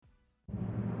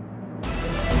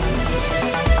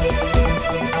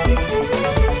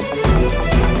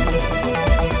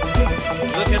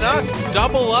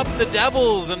double up the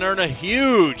Devils and earn a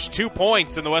huge 2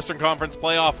 points in the Western Conference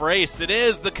playoff race. It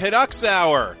is the Canucks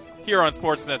Hour here on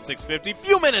Sportsnet 650.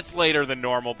 Few minutes later than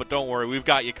normal, but don't worry, we've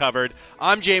got you covered.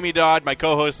 I'm Jamie Dodd, my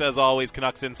co-host as always,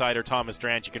 Canucks insider Thomas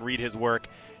Drance. You can read his work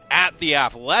at The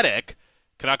Athletic.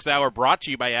 Canucks Hour brought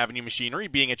to you by Avenue Machinery.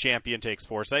 Being a champion takes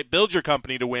foresight. Build your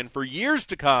company to win for years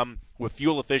to come with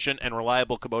fuel-efficient and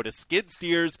reliable Kubota skid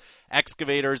steers,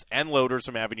 excavators, and loaders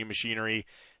from Avenue Machinery.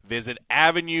 Visit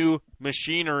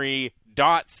avenuemachinery.ca.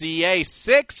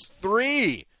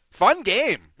 6-3. Fun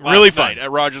game. Really fun.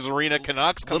 At Rogers Arena.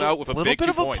 Canucks come out with a big 2 points. A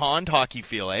little bit of a pond hockey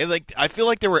feel, eh? I feel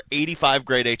like there were 85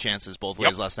 grade A chances both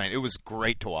ways last night. It was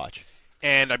great to watch.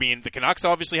 And, I mean, the Canucks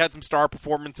obviously had some star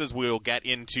performances. We'll get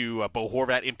into Bo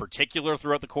Horvat in particular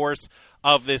throughout the course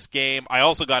of this game. I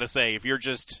also got to say, if you're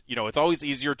just, it's always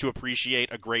easier to appreciate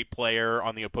a great player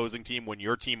on the opposing team when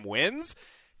your team wins.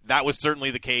 That was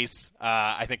certainly the case,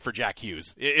 I think, for Jack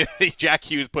Hughes. Jack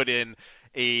Hughes put in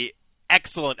a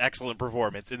excellent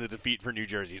performance in the defeat for New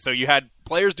Jersey. So you had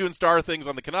players doing star things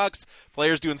on the Canucks,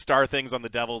 players doing star things on the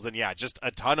Devils, and just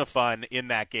a ton of fun in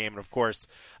that game. And of course,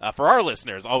 for our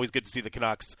listeners, always good to see the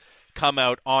Canucks come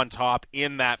out on top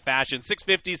in that fashion.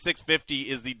 650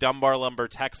 is the Dunbar Lumber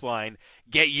text line.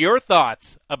 Get your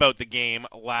thoughts about the game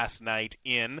last night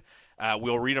in.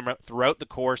 We'll read them throughout the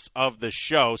course of the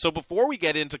show. So before we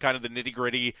get into kind of the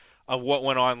nitty-gritty of what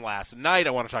went on last night,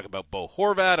 I want to talk about Bo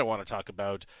Horvat. I want to talk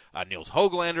about Nils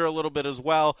Höglander a little bit as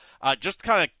well. Just to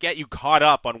kind of get you caught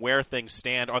up on where things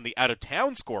stand on the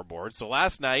out-of-town scoreboard. So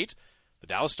last night, the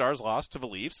Dallas Stars lost to the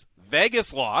Leafs.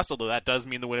 Vegas lost, although that does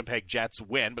mean the Winnipeg Jets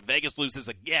win. But Vegas loses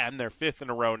again. They're fifth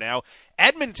in a row now.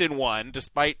 Edmonton won,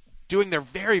 despite doing their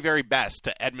very, very best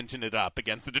to Edmonton it up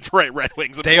against the Detroit Red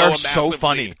Wings. They are so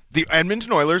funny. Lead. The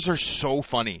Edmonton Oilers are so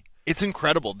funny. It's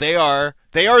incredible. They are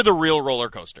the real roller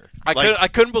coaster. I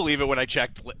couldn't believe it when I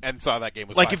checked and saw that game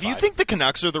was 5-5. If you think the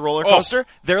Canucks are the roller coaster,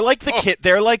 they're like the kid.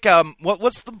 They're like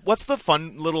what's the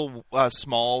fun little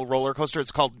small roller coaster?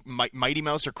 It's called Mighty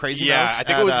Mouse or Crazy Mouse.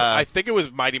 I think it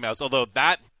was Mighty Mouse. Although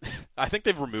I think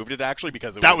they've removed it actually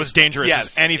because that was dangerous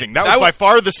as anything. That was by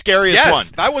far the scariest one.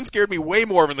 That one scared me way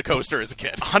more than the coaster as a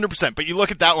kid. 100%. But you look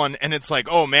at that one and it's like,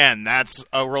 oh man, that's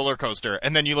a roller coaster.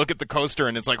 And then you look at the coaster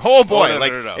and it's like, oh boy,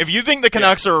 no. If you think the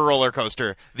Canucks are a roller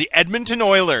coaster, the Edmonton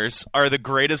Oilers are the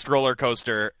greatest roller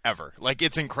coaster ever.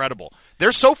 It's incredible.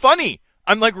 They're so funny.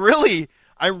 I'm I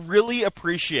really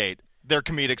appreciate their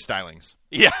comedic stylings.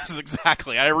 Yes,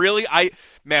 exactly. When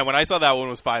I saw that one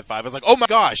was 5-5, I was like, oh my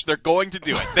gosh, they're going to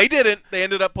do it. They didn't. They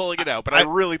ended up pulling it out, but I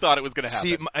really thought it was going to happen.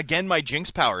 See, again, my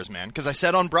jinx powers, man, because I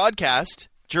said on broadcast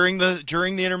during the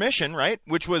intermission, right,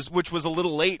 which was a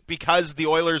little late because the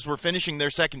Oilers were finishing their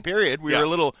second period. We were a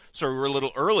little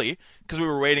early because we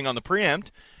were waiting on the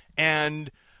preempt, and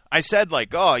I said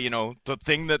the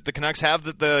thing that the Canucks have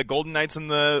that the Golden Knights and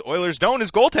the Oilers don't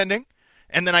is goaltending.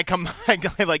 And then I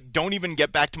don't even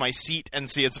get back to my seat and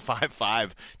see it's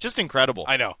 5-5. Just incredible.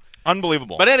 I know.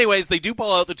 Unbelievable. But anyways, they do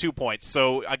pull out the 2 points.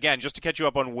 So, again, just to catch you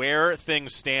up on where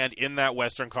things stand in that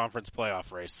Western Conference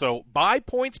playoff race. So, by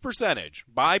points percentage,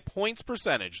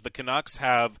 the Canucks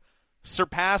have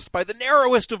surpassed by the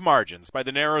narrowest of margins,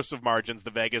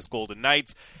 the Vegas Golden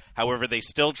Knights. However, they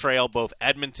still trail both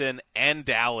Edmonton and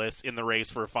Dallas in the race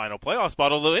for a final playoff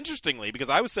spot. Although, interestingly, because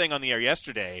I was saying on the air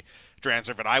yesterday,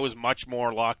 Drancer, that I was much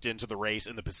more locked into the race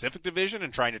in the Pacific Division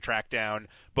and trying to track down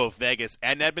both Vegas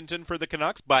and Edmonton for the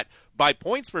Canucks. But by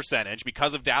points percentage,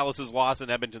 because of Dallas's loss and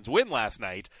Edmonton's win last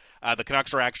night, the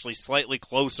Canucks are actually slightly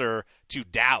closer to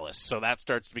Dallas. So that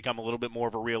starts to become a little bit more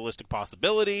of a realistic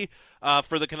possibility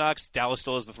for the Canucks. Dallas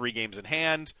still has the 3 games in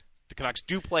hand. The Canucks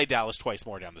do play Dallas twice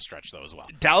more down the stretch, though, as well.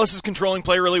 Dallas is controlling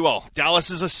play really well. Dallas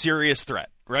is a serious threat,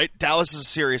 right? Dallas is a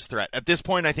serious threat. At this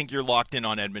point, I think you're locked in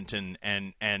on Edmonton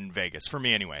and Vegas, for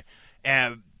me anyway.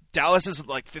 Dallas is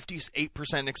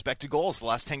 58% expected goals the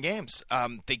last 10 games.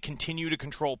 They continue to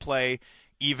control play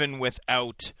even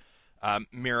without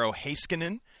Miro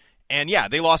Heiskanen. And,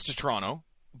 they lost to Toronto.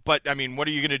 But, I mean, what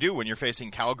are you going to do when you're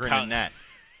facing Calgren and net?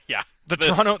 Yeah. The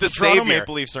Toronto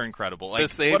Maple Leafs are incredible. The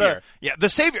savior. The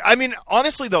savior. I mean,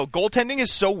 honestly, though, goaltending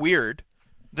is so weird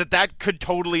that could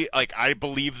totally, I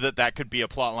believe that could be a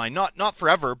plot line. Not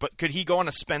forever, but could he go on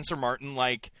a Spencer Martin,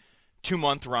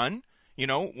 2-month run?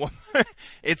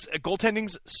 It's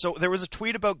goaltending's so. There was a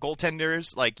tweet about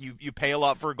goaltenders, you pay a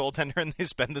lot for a goaltender and they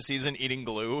spend the season eating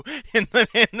glue in the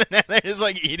net. They're just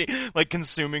eating,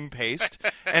 consuming paste,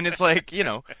 and it's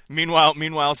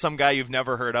meanwhile some guy you've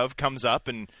never heard of comes up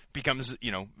and becomes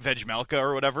Vejmelka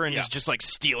or whatever, and he's just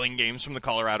stealing games from the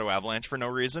Colorado Avalanche for no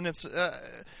reason. It's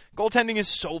Goaltending is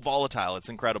so volatile. It's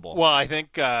incredible. Well, I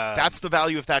think that's the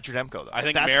value of Thatcher Demko, though. I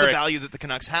think that's Merrick, the value that the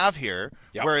Canucks have here,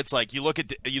 Yep. where it's like you look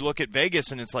at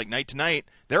Vegas and it's like night to night.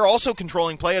 They're also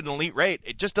controlling play at an elite rate.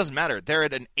 It just doesn't matter. They're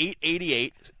at an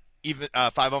 .888 even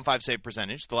 5-on-5 save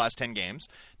percentage the last 10 games,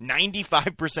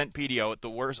 95% PDO at the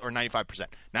worst, or 95%,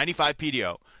 95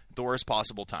 PDO at the worst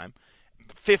possible time,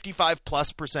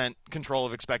 55+% control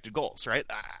of expected goals. Right.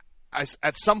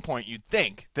 At some point, you'd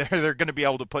think they're going to be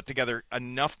able to put together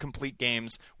enough complete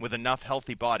games with enough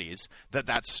healthy bodies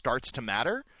that starts to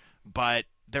matter, but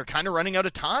they're kind of running out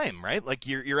of time, right? Like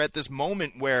you're at this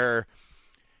moment where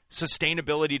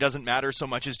sustainability doesn't matter so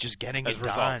much as just getting it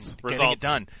done. Getting it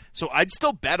done. So I'd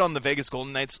still bet on the Vegas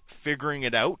Golden Knights figuring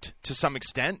it out to some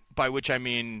extent, by which I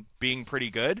mean being pretty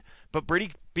good. But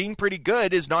being pretty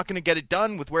good is not going to get it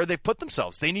done with where they've put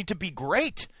themselves. They need to be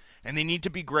great. And they need to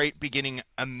be great beginning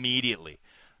immediately.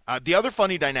 The other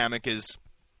funny dynamic is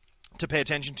to pay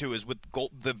attention to is with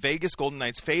the Vegas Golden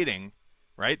Knights fading,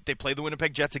 right? They play the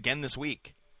Winnipeg Jets again this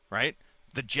week, right?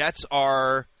 The Jets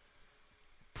are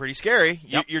pretty scary.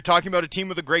 Yep. You're talking about a team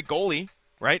with a great goalie,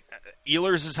 right?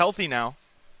 Ehlers is healthy now.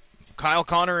 Kyle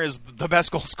Connor is the best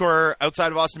goal scorer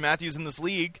outside of Austin Matthews in this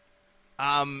league,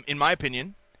 in my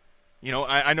opinion. You know,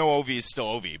 I know Ovi is still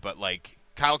Ovi, but like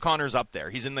Kyle Connor's up there.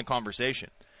 He's in the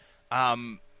conversation.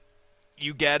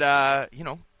 You get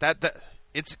that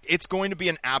it's going to be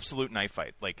an absolute knife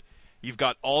fight. Like you've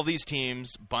got all these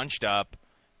teams bunched up.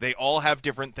 They all have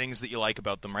different things that you like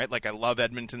about them, right? Like I love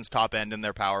Edmonton's top end and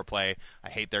their power play. I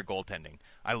hate their goaltending.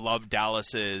 I love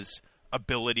Dallas's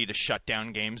ability to shut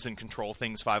down games and control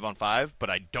things 5-on-5, but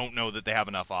I don't know that they have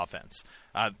enough offense.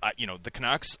 The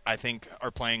Canucks, I think,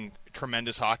 are playing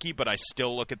tremendous hockey, but I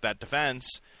still look at that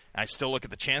defense. I still look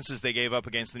at the chances they gave up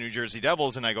against the New Jersey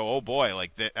Devils, and I go, oh boy,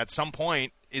 like at some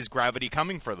point, is gravity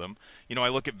coming for them? You know, I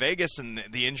look at Vegas, and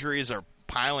the injuries are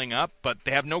piling up, but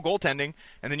they have no goaltending.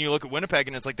 And then you look at Winnipeg,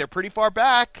 and it's like they're pretty far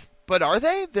back. But are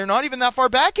they? They're not even that far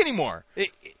back anymore.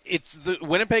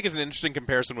 Winnipeg is an interesting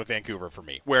comparison with Vancouver for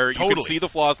me, where you Totally. can see the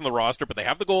flaws in the roster, but they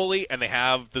have the goalie and they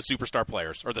have the superstar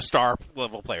players, or the star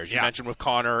level players. You mentioned with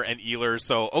Connor and Ehlers.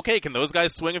 So, okay, can those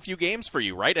guys swing a few games for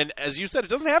you, right? And as you said, it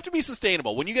doesn't have to be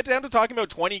sustainable. When you get down to talking about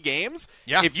 20 games,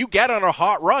 if you get on a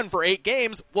hot run for 8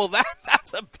 games, well,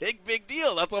 that's a big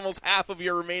deal. That's almost half of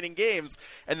your remaining games,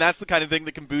 and that's the kind of thing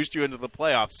that can boost you into the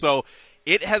playoffs. So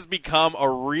it has become a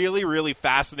really, really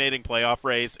fascinating playoff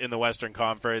race in the Western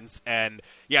Conference. And,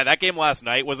 yeah, that game last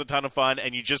night was a ton of fun.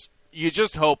 And you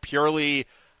just hope purely,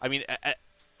 I mean,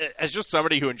 as just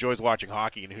somebody who enjoys watching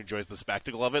hockey and who enjoys the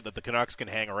spectacle of it, that the Canucks can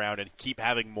hang around and keep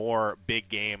having more big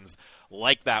games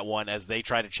like that one as they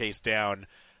try to chase down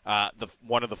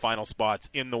one of the final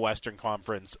spots in the Western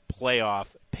Conference playoff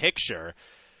picture.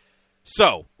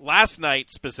 So, last night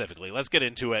specifically, let's get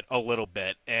into it a little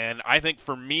bit. And I think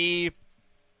for me,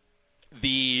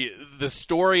 the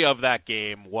story of that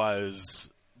game was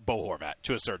Bo Horvat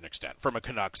to a certain extent from a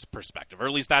Canucks perspective, or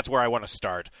at least that's where I want to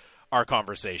start our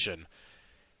conversation.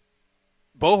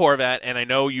 Bo Horvat, and I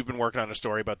know you've been working on a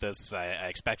story about this. I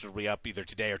expect it'll be up either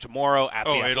today or tomorrow at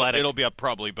The Athletic. It'll be up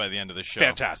probably by the end of the show.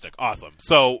 Fantastic. Awesome.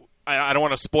 So I don't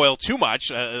want to spoil too much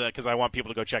because I want people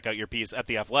to go check out your piece at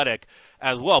The Athletic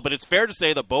as well. But it's fair to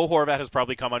say that Bo Horvat has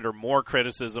probably come under more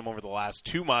criticism over the last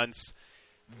 2 months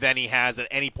than he has at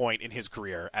any point in his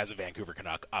career as a Vancouver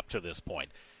Canuck up to this point.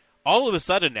 All of a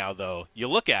sudden now, though, you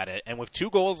look at it, and with 2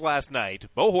 goals last night,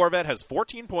 Bo Horvat has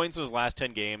 14 points in his last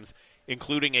 10 games,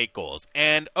 including 8 goals.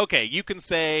 And, okay, you can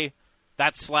say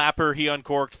that slapper he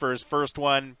uncorked for his first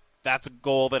one, that's a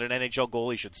goal that an NHL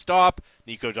goalie should stop.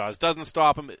 Nico Daws doesn't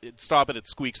stop it, it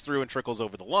squeaks through and trickles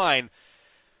over the line.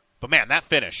 But, man, that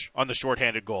finish on the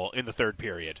shorthanded goal in the third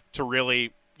period to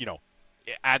really,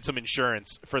 add some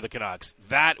insurance for the Canucks,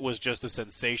 that was just a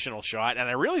sensational shot. And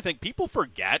I really think people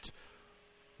forget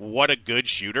what a good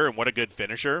shooter and what a good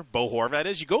finisher Bo Horvat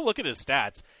is. You go look at his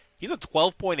stats. He's a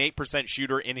 12.8%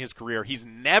 shooter in his career. He's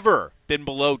never been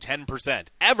below 10%.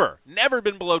 Ever. Never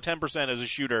been below 10% as a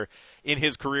shooter in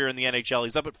his career in the NHL.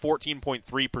 He's up at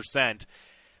 14.3%.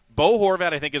 Bo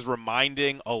Horvat, I think, is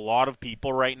reminding a lot of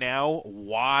people right now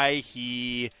why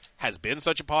he has been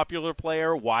such a popular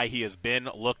player, why he has been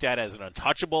looked at as an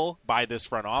untouchable by this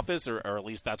front office, or at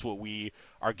least that's what we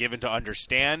are given to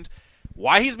understand,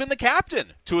 why he's been the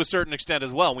captain to a certain extent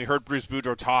as well. And we heard Bruce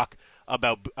Boudreau talk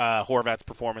about Horvat's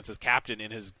performance as captain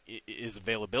in his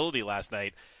availability last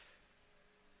night.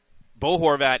 Bo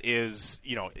Horvat is,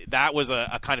 that was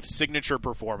a kind of signature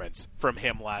performance from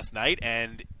him last night,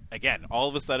 and again, all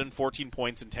of a sudden, 14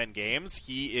 points in 10 games.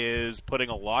 He is putting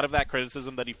a lot of that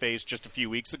criticism that he faced just a few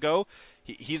weeks ago.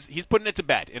 He's putting it to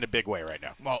bed in a big way right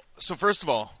now. Well, so first of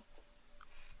all,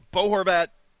 Bo Horvat,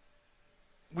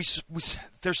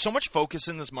 there's so much focus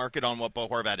in this market on what Bo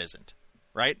Horvat isn't,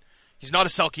 right? He's not a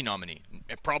Selke nominee.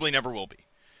 It probably never will be.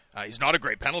 He's not a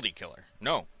great penalty killer.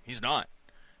 No, he's not.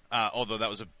 Although that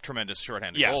was a tremendous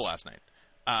shorthanded goal last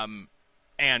night.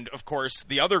 And, of course,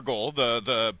 the other goal,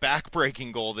 the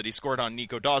back-breaking goal that he scored on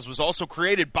Nico Daws, was also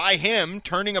created by him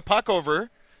turning a puck over.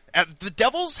 The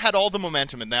Devils had all the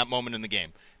momentum in that moment in the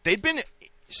game. They'd been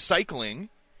cycling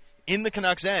in the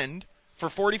Canucks' end for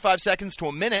 45 seconds to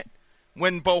a minute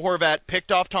when Bo Horvat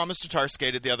picked off Thomas Tatar,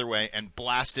 skated the other way, and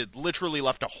blasted, literally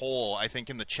left a hole, I think,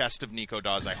 in the chest of Nico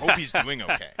Daws. I hope he's doing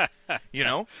okay. You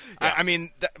know? Yeah. I mean,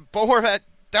 Bo Horvat,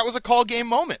 that was a call game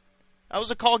moment. That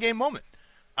was a call game moment.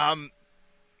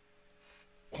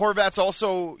 Horvat's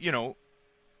also, you know,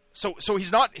 so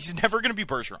he's never going to be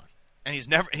Bergeron, and he's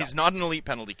not an elite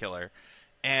penalty killer,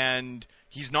 and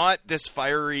he's not this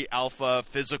fiery alpha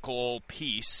physical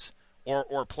piece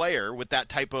or player with that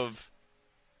type of,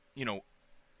 you know,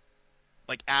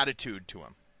 like attitude to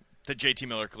him that JT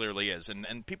Miller clearly is,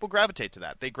 and people gravitate to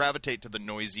that. They gravitate to the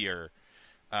noisier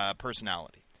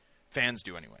personality. Fans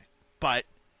do anyway. But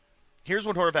here's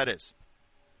what Horvat is.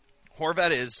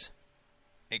 Horvat is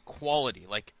a quality,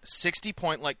 like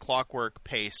 60-point like clockwork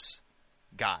pace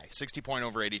guy, 60-point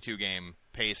over 82 game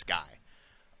pace guy,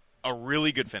 a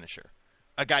really good finisher,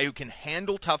 a guy who can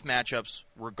handle tough matchups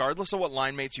regardless of what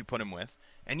line mates you put him with.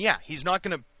 And yeah, he's not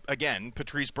going to, again,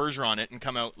 Patrice Bergeron it and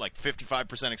come out like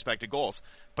 55% expected goals,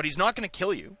 but he's not going to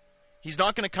kill you. He's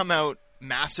not going to come out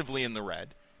massively in the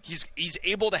red. He's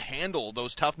able to handle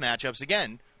those tough matchups,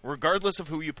 again, regardless of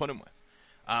who you put him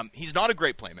with. He's not a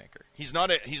great playmaker. He's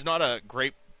not a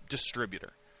great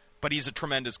distributor, but he's a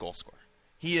tremendous goal scorer.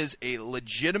 He is a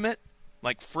legitimate,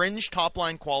 like fringe top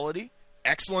line quality,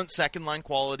 excellent second line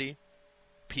quality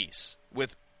piece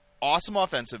with awesome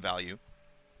offensive value,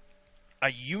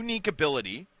 a unique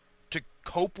ability to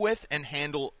cope with and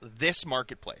handle this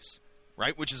marketplace,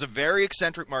 right? Which is a very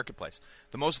eccentric marketplace.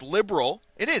 The most liberal,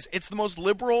 it's the most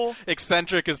liberal.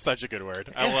 Eccentric is such a good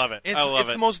word. I love it. It's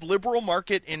the most liberal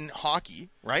market in hockey,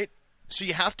 right? So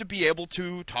you have to be able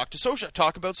to talk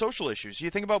about social issues. You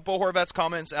think about Bo Horvat's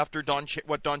comments after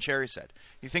what Don Cherry said.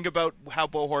 You think about how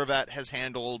Bo Horvat has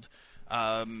handled,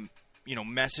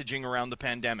 messaging around the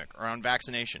pandemic, around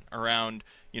vaccination, around,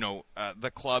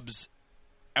 the club's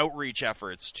outreach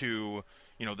efforts to,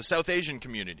 the South Asian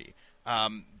community,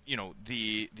 the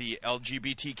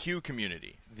LGBTQ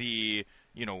community, the,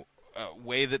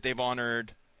 way that they've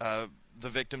honored the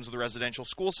victims of the residential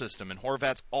school system, and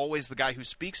Horvat's always the guy who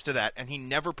speaks to that, and he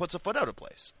never puts a foot out of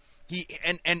place.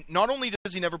 And not only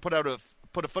does he never put a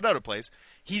foot out of place,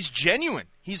 he's genuine,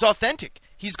 he's authentic,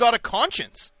 he's got a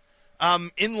conscience.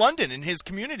 In London, in his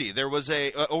community, there was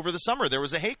over the summer there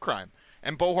was a hate crime,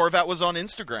 and Bo Horvat was on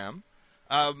Instagram,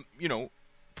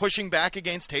 pushing back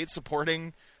against hate,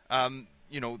 supporting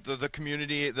the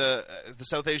community, the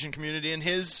South Asian community in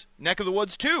his neck of the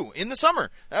woods too, in the summer.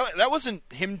 That wasn't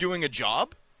him doing a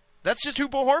job. That's just who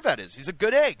Bo Horvat is. He's a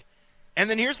good egg. And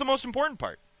then here's the most important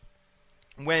part.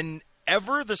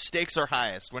 Whenever the stakes are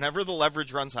highest, whenever the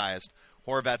leverage runs highest,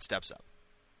 Horvat steps up.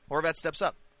 Horvat steps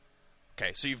up.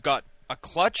 Okay, so you've got a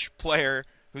clutch player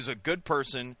who's a good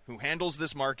person, who handles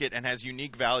this market and has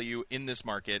unique value in this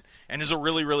market, and is a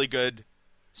really, really good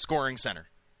scoring center.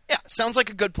 Yeah, sounds like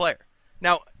a good player.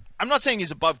 Now, I'm not saying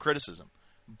he's above criticism,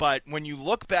 but when you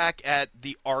look back at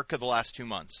the arc of the last 2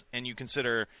 months, and you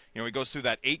consider, he goes through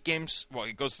that 8 games,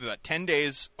 he goes through that 10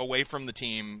 days away from the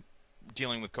team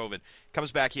dealing with COVID,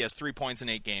 comes back, he has 3 points in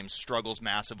 8 games, struggles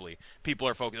massively. People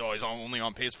are focused, he's only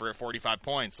on pace for 45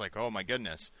 points. Like, oh my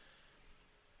goodness.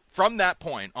 From that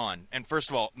point on, and first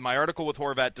of all, my article with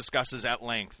Horvat discusses at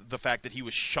length the fact that he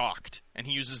was shocked, and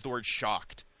he uses the word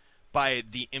shocked, by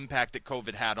the impact that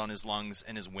COVID had on his lungs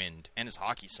and his wind and his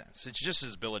hockey sense. It's just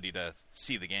his ability to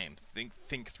see the game,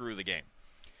 think through the game.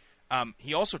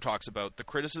 He also talks about the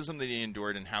criticism that he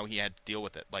endured and how he had to deal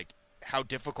with it, like how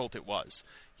difficult it was.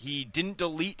 He didn't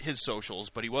delete his socials,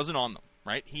 but he wasn't on them,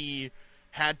 right? He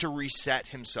had to reset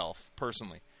himself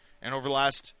personally. And over the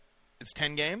last, it's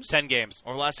 10 games? 10 games.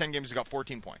 Over the last 10 games, he got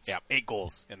 14 points. Yeah, 8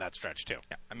 goals in that stretch, too.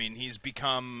 Yeah, I mean, he's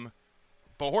become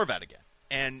Bo Horvat again.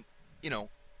 And,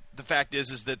 the fact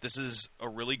is that this is a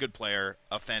really good player,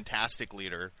 a fantastic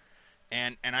leader,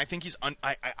 and I think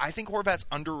I think Horvat's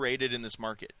underrated in this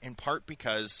market, in part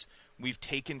because we've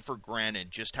taken for granted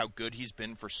just how good he's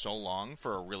been for so long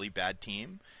for a really bad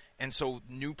team, and so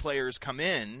new players come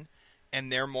in and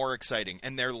they're more exciting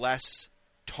and they're less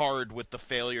tarred with the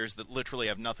failures that literally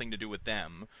have nothing to do with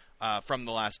them from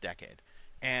the last decade.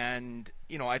 And,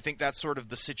 I think that's sort of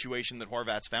the situation that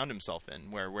Horvat's found himself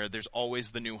in, where there's always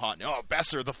the new hot,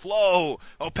 Besser, the flow,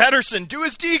 Pettersson, do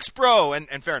his deeks, bro. And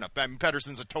fair enough. I mean,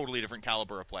 Pettersson's a totally different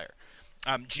caliber of player.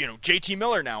 JT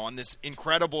Miller now on this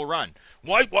incredible run.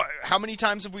 Why? How many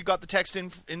times have we got the text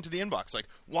into the inbox? Like,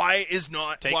 why is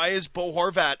Bo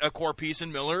Horvat a core piece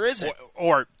and Miller isn't?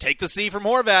 Or take the C from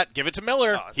Horvat, give it to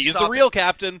Miller. He's the real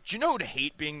captain. Do you know who to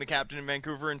hate being the captain in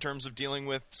Vancouver in terms of dealing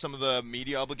with some of the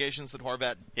media obligations that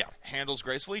Horvat handles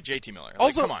gracefully? JT Miller.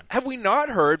 Also, come on. Have we not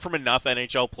heard from enough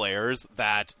NHL players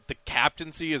that the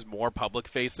captaincy is more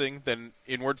public-facing than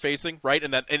inward-facing, right?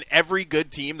 And that in every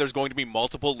good team, there's going to be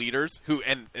multiple leaders who,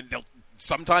 and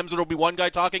sometimes it'll be one guy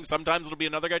talking, sometimes it'll be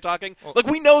another guy talking. Well,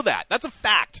 we know that. That's a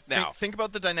fact now. Think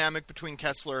about the dynamic between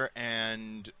Kessler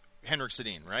and Henrik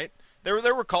Sedin, right?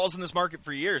 There were calls in this market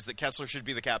for years that Kessler should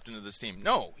be the captain of this team.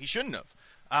 No, he shouldn't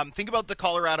have. Think about the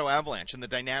Colorado Avalanche and the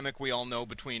dynamic we all know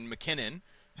between McKinnon,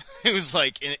 who's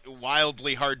like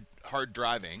wildly hard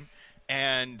driving,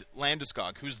 and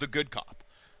Landeskog, who's the good cop.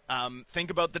 Think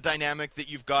about the dynamic that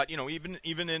you've got,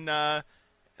 even in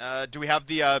do we have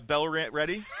the bell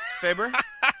ready, Faber?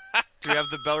 Do we have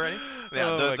the bell ready?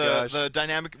 Yeah, the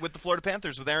dynamic with the Florida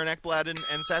Panthers with Aaron Ekblad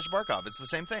and Sasha Barkov. It's the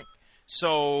same thing.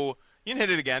 So you can hit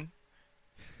it again.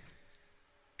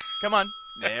 Come on.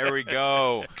 There we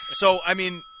go. So, I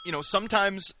mean,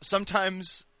 sometimes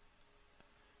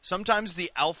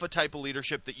the alpha type of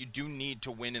leadership that you do need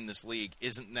to win in this league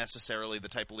isn't necessarily the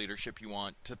type of leadership you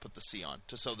want to put the C on,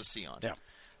 to sew the C on. Yeah.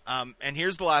 And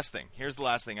here's the last thing.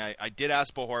 I did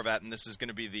ask Bo Horvat, and this is going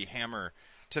to be the hammer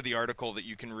to the article that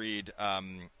you can read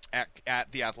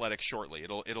at The Athletic shortly.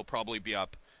 It'll probably be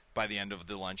up by the end of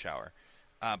the lunch hour.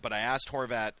 But I asked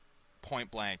Horvat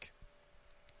point blank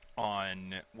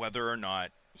on whether or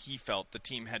not he felt the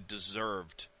team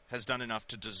has done enough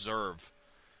to deserve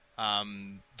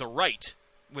the right,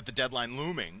 with the deadline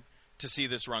looming, to see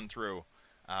this run through.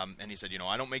 And he said,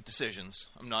 I don't make decisions.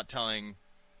 I'm not telling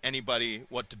anybody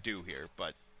what to do here,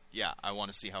 but yeah, I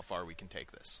want to see how far we can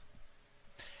take this.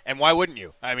 And why wouldn't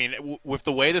you? I mean, with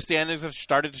the way the standings have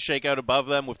started to shake out above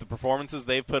them, with the performances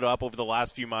they've put up over the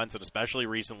last few months, and especially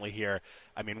recently here,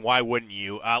 I mean, why wouldn't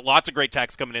you? Lots of great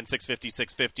texts coming in,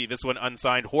 650. This one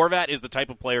unsigned. Horvat is the type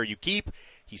of player you keep.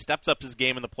 He steps up his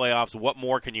game in the playoffs. What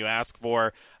more can you ask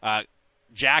for?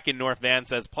 Jack in North Van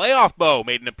says, Playoff Bo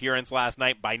made an appearance last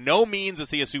night. By no means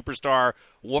is he a superstar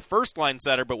first-line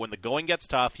setter, but when the going gets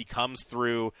tough, he comes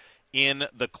through in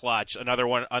the clutch. Another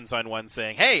one, unsigned one,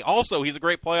 saying, hey, also, he's a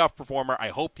great playoff performer. I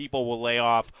hope people will lay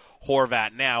off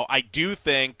Horvat now. I do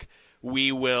think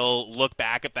we will look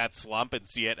back at that slump and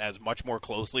see it as much more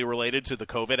closely related to the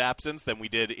COVID absence than we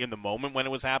did in the moment when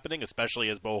it was happening, especially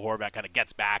as Bo Horvat kind of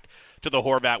gets back to the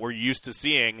Horvat we're used to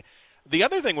seeing. The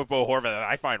other thing with Bo Horvat that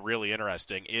I find really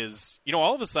interesting is,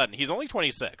 all of a sudden, he's only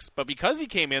 26, but because he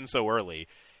came in so early,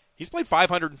 he's played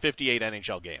 558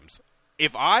 NHL games.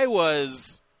 If I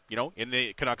was, in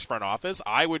the Canucks front office,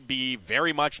 I would be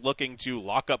very much looking to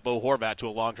lock up Bo Horvat to a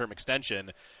long-term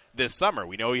extension this summer.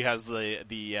 We know he has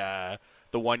the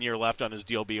 1 year left on his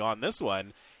deal beyond this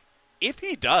one. If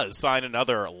he does sign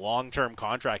another long-term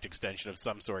contract extension of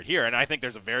some sort here, and I think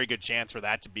there's a very good chance for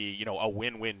that to be, a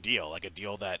win-win deal, like a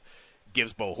deal that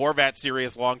gives Bo Horvat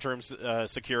serious long-term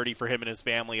security for him and his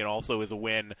family, and also is a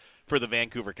win for the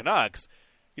Vancouver Canucks.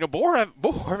 Bo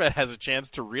Horvat has a chance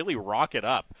to really rocket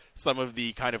up some of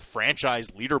the kind of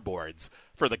franchise leaderboards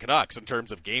for the Canucks in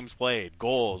terms of games played,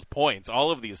 goals, points,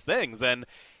 all of these things. And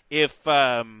if,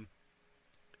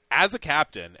 as a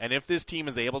captain, and if this team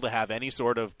is able to have any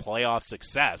sort of playoff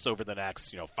success over the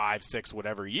next, 5, 6,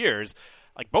 whatever years,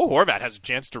 like Bo Horvat has a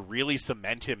chance to really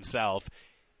cement himself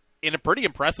in a pretty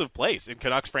impressive place in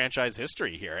Canucks franchise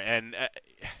history here. And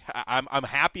I'm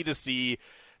happy to see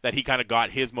that he kind of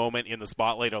got his moment in the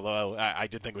spotlight, although I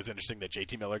did think it was interesting that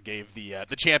JT Miller gave the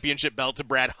championship belt to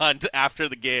Brad Hunt after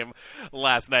the game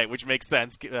last night, which makes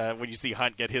sense when you see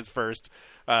Hunt get his first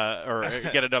or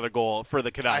get another goal for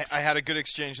the Canucks. I had a good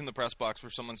exchange in the press box where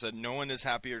someone said, no one is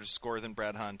happier to score than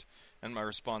Brad Hunt, and my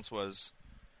response was,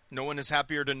 no one is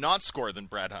happier to not score than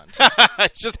Brad Hunt.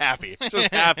 Just happy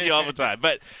all the time.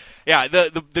 But yeah,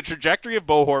 the trajectory of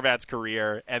Bo Horvat's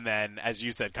career, and then, as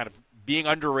you said, kind of being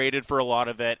underrated for a lot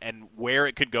of it and where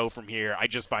it could go from here, I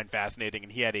just find fascinating.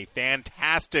 And he had a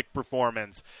fantastic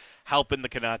performance helping the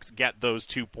Canucks get those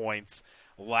 2 points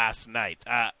last night.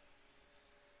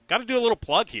 Got to do a little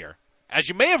plug here. As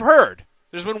you may have heard,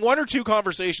 there's been one or two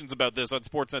conversations about this on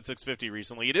Sportsnet 650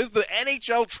 recently. It is the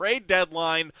NHL trade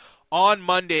deadline on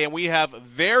Monday, and we have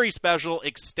very special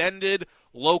extended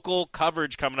local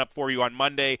coverage coming up for you on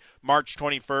Monday, March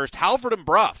 21st. Halford and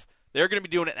Bruff they're going to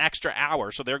be doing an extra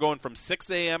hour. So they're going from 6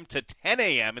 a.m. to 10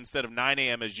 a.m. instead of 9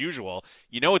 a.m. as usual.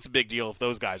 You know it's a big deal if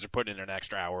those guys are putting in an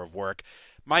extra hour of work.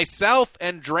 Myself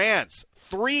and Drance,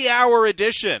 3-hour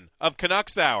edition of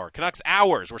Canucks Hour, Canucks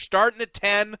Hours. We're starting at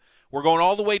 10. We're going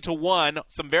all the way to 1.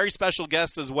 Some very special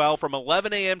guests as well. From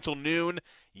 11 a.m. till noon,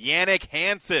 Jannik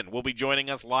Hansen will be joining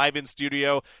us live in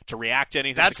studio to react to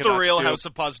anything. That's the real House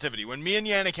of Positivity. When me and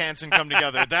Jannik Hansen come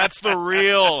together, that's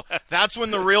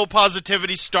when the real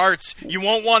positivity starts. You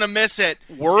won't want to miss it.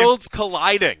 Worlds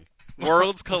colliding.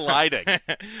 Worlds colliding.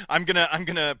 I'm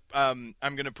gonna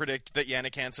predict that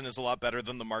Jannik Hansen is a lot better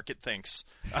than the market thinks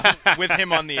with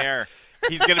him on the air.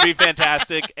 He's going to be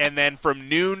fantastic. And then from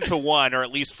noon to 1, or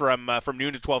at least from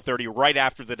noon to 12:30, right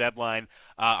after the deadline,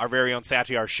 our very own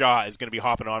Satyar Shah is going to be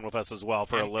hopping on with us as well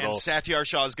for a little. And Satyar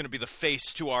Shah is going to be the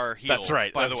face to our heel. That's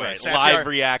right. By the way, right. Live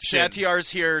reaction. Satyar's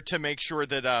here to make sure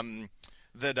that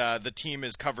the team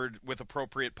is covered with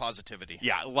appropriate positivity.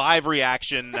 Yeah, live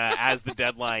reaction as the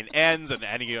deadline ends, and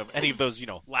any of those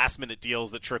last minute deals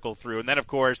that trickle through, and then of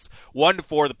course 1 to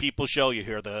 4, the People Show. You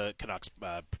hear the Canucks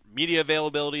media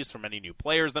availabilities from any new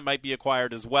players that might be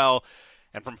acquired as well.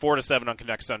 And from 4 to 7 on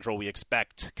Canucks Central, we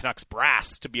expect Canucks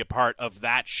Brass to be a part of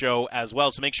that show as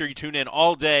well. So make sure you tune in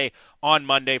all day on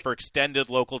Monday for extended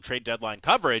local trade deadline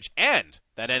coverage. And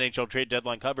that NHL trade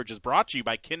deadline coverage is brought to you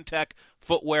by Kintec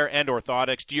Footwear and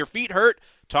Orthotics. Do your feet hurt?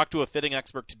 Talk to a fitting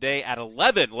expert today at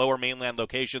 11 Lower Mainland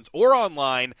locations or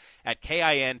online at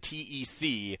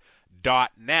KINTEC.net.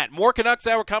 More Canucks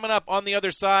Hour coming up on the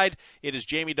other side. It is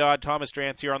Jamie Dodd, Thomas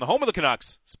Drance here on the home of the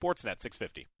Canucks, Sportsnet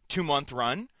 650. 2-month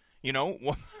run.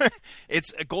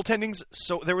 It's goaltending's.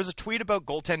 So there was a tweet about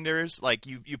goaltenders, like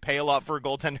you pay a lot for a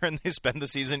goaltender and they spend the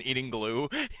season eating glue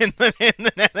in the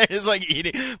net. They're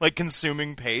just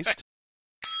consuming paste.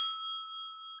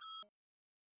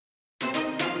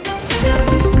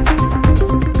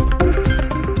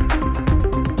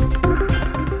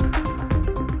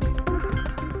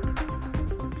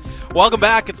 Welcome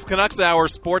back. It's Canucks Hour,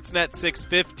 Sportsnet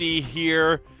 650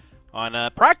 here on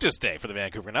practice day for the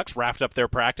Vancouver Canucks. Wrapped up their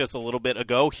practice a little bit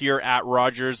ago here at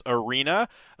Rogers Arena.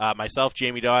 Myself,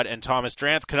 Jamie Dodd, and Thomas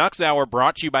Drance. Canucks Hour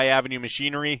brought to you by Avenue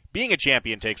Machinery. Being a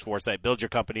champion takes foresight. Build your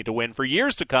company to win for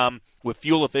years to come with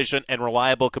fuel-efficient and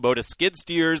reliable Kubota skid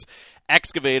steers,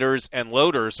 excavators, and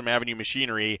loaders from Avenue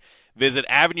Machinery. Visit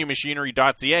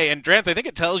avenuemachinery.ca. And Drance, I think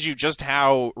it tells you just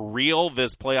how real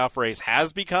this playoff race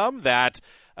has become, that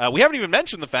we haven't even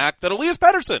mentioned the fact that Elias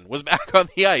Pettersson was back on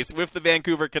the ice with the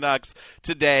Vancouver Canucks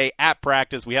today at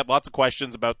practice. We had lots of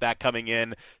questions about that coming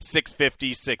in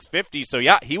 650. So,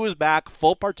 yeah, he was back,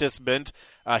 full participant.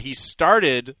 He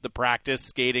started the practice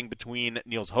skating between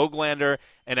Niels Höglander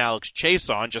and Alex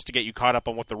Chiasson, just to get you caught up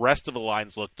on what the rest of the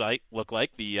lines look like.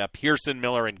 The Pearson,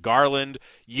 Miller, and Garland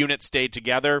unit stayed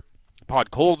together.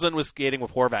 Podkolzin was skating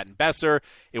with Horvat and Besser.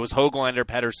 It was Höglander,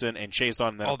 Pettersson, and Chiasson.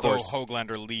 And then, although of course,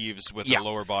 Höglander leaves with a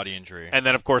lower body injury. And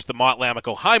then, of course, the Mott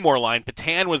Lamico Highmore line.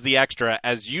 Petan was the extra.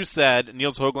 As you said,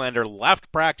 Niels Höglander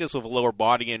left practice with a lower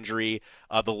body injury.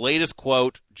 The latest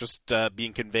quote just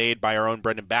being conveyed by our own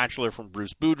Brendan Batchelor from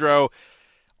Bruce Boudreau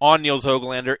on Niels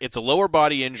Höglander. It's a lower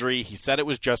body injury. He said it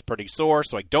was just pretty sore,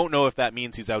 so I don't know if that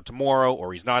means he's out tomorrow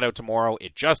or he's not out tomorrow.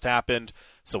 It just happened,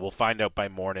 so we'll find out by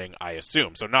morning, I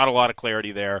assume. So not a lot of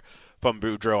clarity there from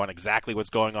Boudreau on exactly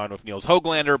what's going on with Niels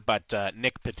Höglander, but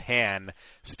Nick Petan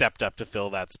stepped up to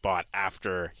fill that spot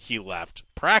after he left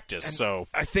practice. And so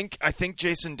I think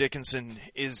Jason Dickinson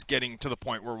is getting to the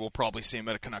point where we'll probably see him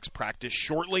at a Canucks practice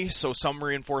shortly, so some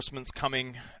reinforcements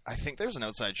coming. I think there's an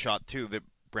outside shot, too, that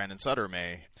Brandon Sutter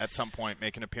may, at some point,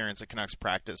 make an appearance at Canucks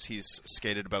practice. He's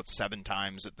skated about 7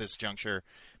 times at this juncture,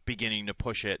 beginning to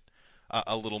push it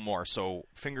a little more. So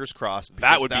fingers crossed.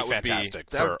 That would be fantastic.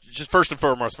 Just first and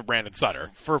foremost for Brandon Sutter.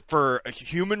 For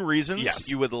human reasons, yes.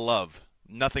 You would love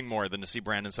nothing more than to see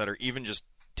Brandon Sutter even just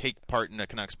take part in a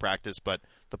Canucks practice. But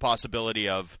the possibility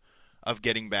of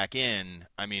getting back in,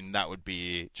 I mean, that would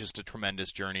be just a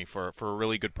tremendous journey for a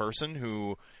really good person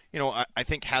who, I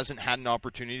think hasn't had an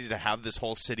opportunity to have this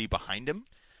whole city behind him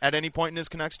at any point in his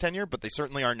Canucks tenure, but they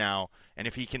certainly are now. And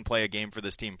if he can play a game for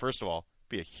this team, first of all,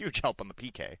 be a huge help on the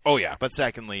PK. Oh yeah. But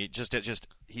secondly, just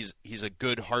he's a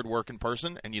good, hard-working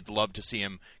person, and you'd love to see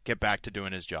him get back to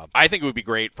doing his job. I think it would be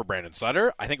great for Brandon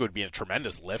Sutter. I think it would be a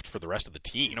tremendous lift for the rest of the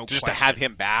team. Just to have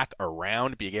him back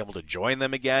around, being able to join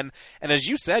them again. And as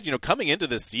you said, coming into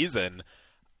this season,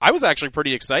 I was actually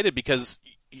pretty excited because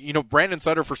Brandon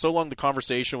Sutter, for so long, the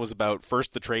conversation was about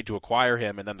first the trade to acquire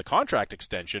him and then the contract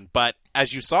extension. But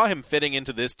as you saw him fitting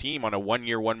into this team on a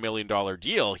 1-year, $1 million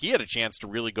deal, he had a chance to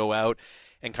really go out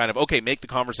and kind of, okay, make the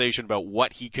conversation about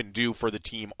what he can do for the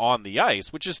team on the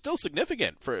ice, which is still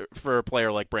significant for a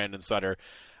player like Brandon Sutter.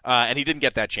 And he didn't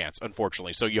get that chance,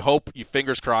 unfortunately. So you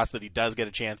fingers crossed that he does get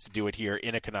a chance to do it here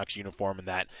in a Canucks uniform, and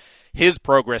that his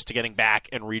progress to getting back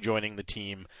and rejoining the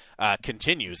team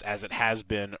continues as it has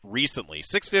been recently.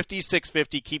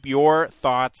 650. Keep your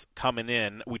thoughts coming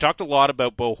in. We talked a lot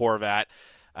about Bo Horvat.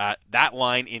 That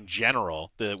line in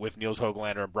general, with Niels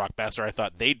Höglander and Brock Besser, I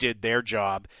thought they did their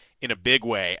job in a big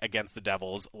way against the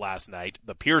Devils last night.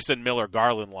 The Pearson, Miller,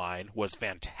 Garland line was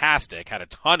fantastic, had a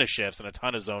ton of shifts and a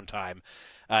ton of zone time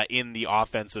in the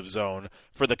offensive zone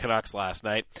for the Canucks last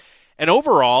night. And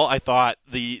overall, I thought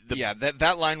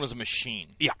that line was a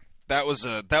machine. Yeah. That was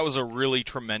a really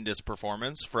tremendous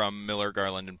performance from Miller,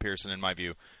 Garland, and Pearson, in my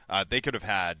view. They could have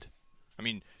had,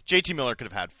 JT Miller could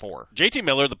have had 4. JT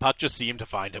Miller, the puck just seemed to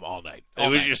find him all night. It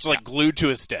was just glued to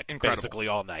his stick, basically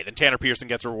all night. And Tanner Pearson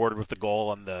gets rewarded with the goal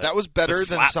on the that was better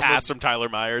than some pass from Tyler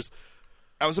Myers.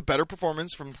 That was a better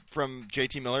performance from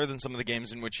JT Miller than some of the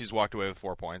games in which he's walked away with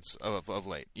 4 points of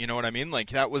late. You know what I mean?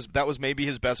 Like that was maybe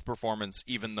his best performance,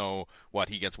 even though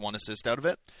he gets 1 assist out of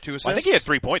it, 2 assists. Well, I think he had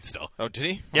 3 points still. Oh, did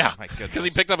he? Yeah, oh, my goodness, because he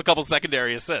picked up a couple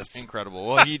secondary assists. Incredible.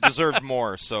 Well, he deserved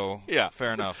more, so yeah,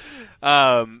 fair enough.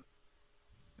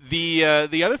 The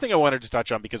other thing I wanted to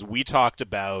touch on, because we talked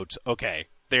about, okay,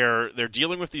 they're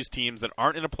dealing with these teams that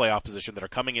aren't in a playoff position, that are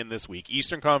coming in this week,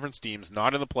 Eastern Conference teams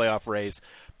not in the playoff race,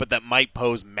 but that might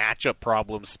pose matchup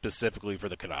problems specifically for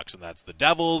the Canucks, and that's the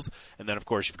Devils, and then of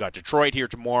course you've got Detroit here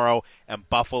tomorrow, and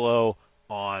Buffalo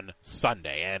on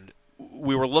Sunday. And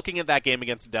we were looking at that game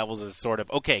against the Devils as sort of,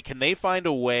 okay, can they find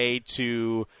a way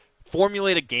to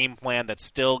formulate a game plan that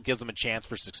still gives them a chance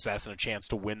for success and a chance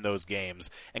to win those games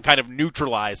and kind of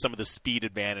neutralize some of the speed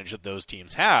advantage that those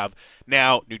teams have.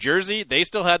 Now, New Jersey, they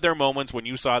still had their moments when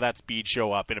you saw that speed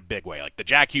show up in a big way, like the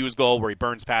Jack Hughes goal where he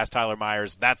burns past Tyler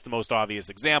Myers. That's the most obvious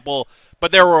example,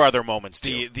 but there were other moments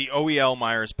too. The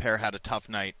OEL-Myers pair had a tough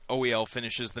night. OEL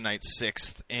finishes the night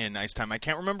 6th in ice time. I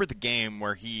can't remember the game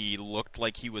where he looked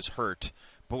like he was hurt,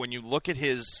 but when you look at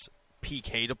his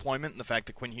PK deployment and the fact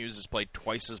that Quinn Hughes has played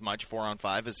twice as much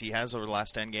 4-on-5 as he has over the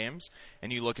last 10 games,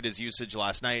 and you look at his usage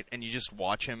last night and you just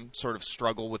watch him sort of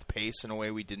struggle with pace in a way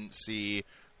we didn't see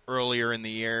earlier in the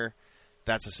year,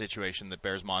 that's a situation that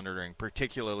bears monitoring,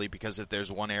 particularly because if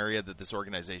there's one area that this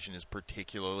organization is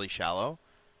particularly shallow,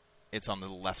 it's on the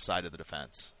left side of the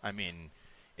defense.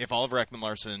 If Oliver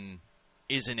Ekman-Larsson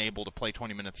isn't able to play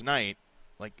 20 minutes a night,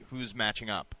 who's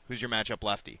matching up? Who's your matchup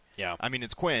lefty? Yeah.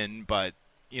 It's Quinn, but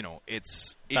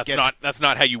that's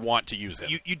not how you want to use him.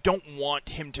 You don't want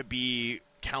him to be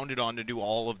counted on to do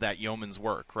all of that yeoman's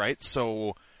work, right?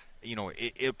 So,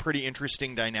 a pretty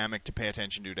interesting dynamic to pay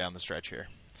attention to down the stretch here.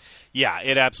 Yeah,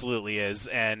 it absolutely is.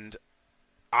 And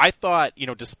I thought,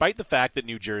 despite the fact that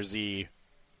New Jersey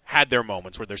had their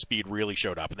moments where their speed really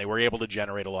showed up and they were able to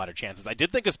generate a lot of chances, I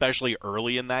did think especially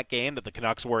early in that game that the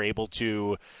Canucks were able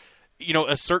to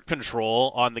assert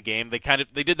control on the game. They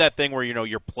did that thing where,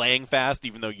 you're playing fast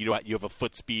even though you have a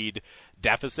foot speed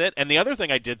deficit. And the other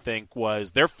thing I did think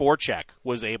was their forecheck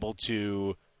was able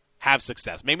to have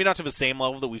success. Maybe not to the same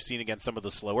level that we've seen against some of the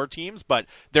slower teams, but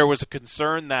there was a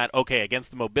concern that, okay,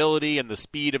 against the mobility and the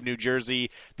speed of New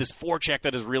Jersey, this forecheck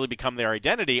that has really become their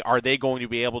identity, are they going to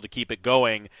be able to keep it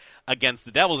going against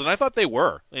the Devils? And I thought they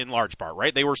were, in large part,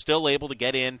 right? They were still able to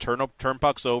get in, turn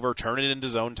pucks over, turn it into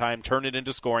zone time, turn it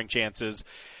into scoring chances.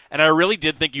 And I really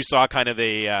did think you saw kind of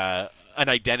an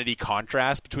identity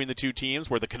contrast between the two teams,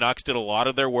 where the Canucks did a lot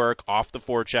of their work off the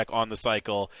forecheck on the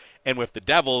cycle, and with the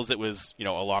Devils it was a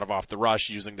lot of off the rush,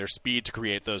 using their speed to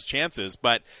create those chances.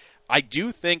 But I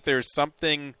do think there's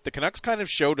something the Canucks kind of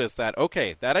showed us that,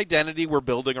 okay, that identity we're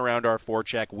building around our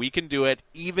forecheck, we can do it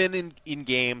even in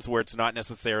games where it's not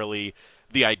necessarily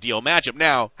the ideal matchup.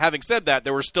 Now, having said that,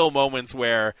 there were still moments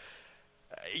where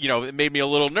it made me a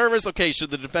little nervous. Okay,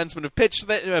 should the defenseman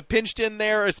have pinched in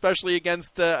there, especially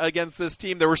against this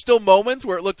team? There were still moments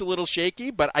where it looked a little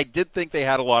shaky, but I did think they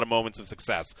had a lot of moments of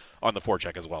success on the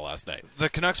forecheck as well last night. The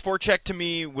Canucks forecheck to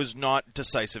me was not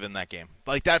decisive in that game.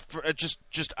 Like that,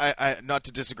 I not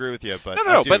to disagree with you, but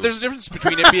no. But there's a difference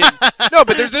between it being no,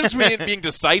 but there's a difference between it being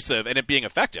decisive and it being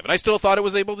effective, and I still thought it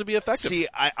was able to be effective. See,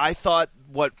 I thought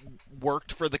what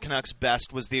worked for the Canucks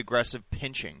best was the aggressive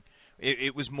pinching.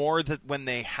 It was more that when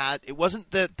they had... It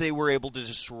wasn't that they were able to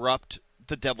disrupt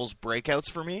the Devils' breakouts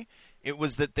for me. It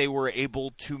was that they were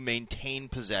able to maintain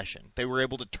possession. They were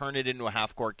able to turn it into a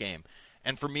half-court game.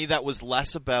 And for me, that was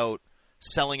less about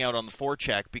selling out on the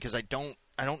forecheck, because I don't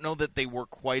know that they were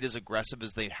quite as aggressive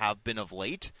as they have been of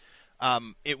late.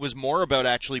 It was more about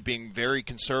actually being very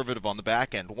conservative on the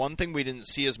back end. One thing we didn't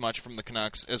see as much from the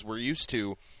Canucks as we're used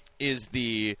to is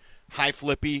the high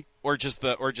flippy or just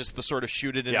the sort of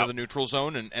shoot it into the neutral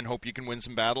zone and hope you can win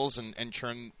some battles and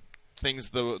churn things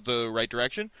the right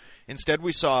direction. Instead,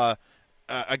 we saw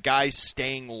a guy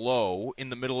staying low in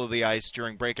the middle of the ice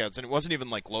during breakouts, and it wasn't even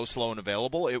like low, slow, and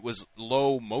available. It was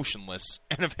low, motionless,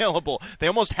 and available. They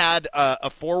almost had a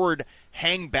forward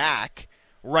hang back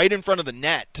right in front of the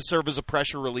net to serve as a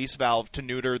pressure release valve to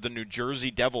neuter the New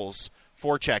Jersey Devils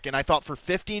forecheck. And I thought for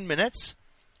 15 minutes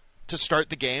to start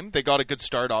the game, they got a good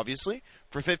start, obviously.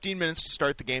 For 15 minutes to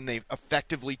start the game, they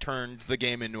effectively turned the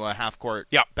game into a half-court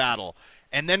battle.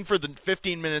 And then for the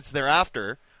 15 minutes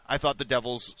thereafter, I thought the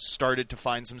Devils started to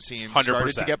find some seams, 100%.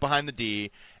 started to get behind the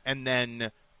D, and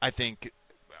then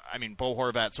Bo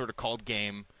Horvat sort of called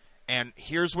game. And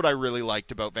here's what I really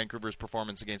liked about Vancouver's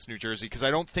performance against New Jersey, because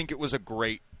I don't think it was a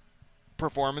great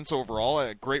performance overall,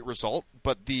 a great result,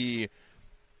 but the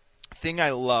thing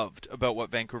I loved about what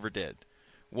Vancouver did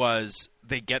was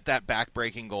they get that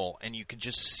back-breaking goal, and you could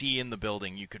just see in the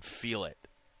building, you could feel it.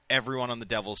 Everyone on the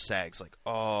Devils sags, like,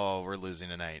 oh, we're losing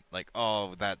tonight. Like,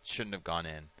 oh, that shouldn't have gone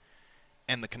in.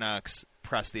 And the Canucks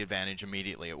pressed the advantage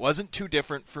immediately. It wasn't too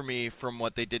different for me from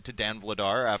what they did to Dan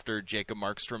Vladar after Jacob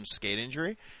Markstrom's skate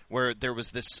injury, where there was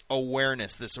this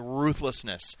awareness, this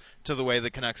ruthlessness to the way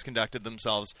the Canucks conducted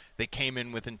themselves. They came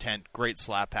in with intent, great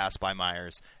slap pass by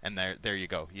Myers, and there you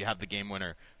go. You have the game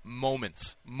winner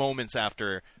moments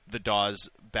after the Dawes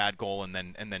bad goal, and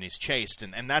then he's chased,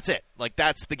 and that's it. Like,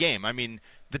 that's the game. I mean,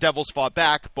 the Devils fought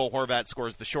back. Bo Horvat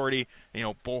scores the shorty.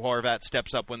 Bo Horvat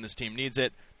steps up when this team needs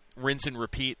it. Rinse and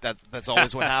repeat. That's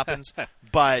always what happens.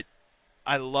 But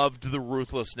I loved the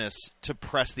ruthlessness to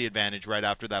press the advantage right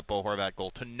after that Bo Horvat goal,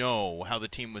 to know how the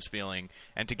team was feeling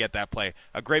and to get that play.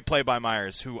 A great play by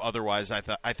Myers, who otherwise I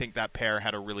think that pair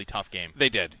had a really tough game. They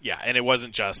did, yeah. And it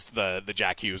wasn't just the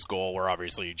Jack Hughes goal, where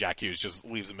obviously Jack Hughes just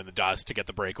leaves him in the dust to get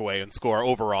the breakaway and score.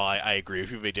 Overall, I agree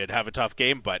with you. They did have a tough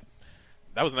game, but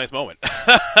that was a nice moment.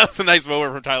 That was a nice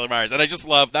moment from Tyler Myers. And I just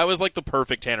love, that was like the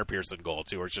perfect Tanner Pearson goal,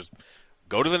 too, where it's just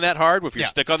go to the net hard with your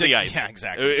stick on the ice. Yeah,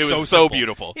 exactly. It was so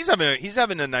beautiful. He's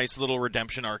having a nice little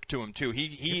redemption arc to him too.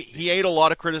 He ate a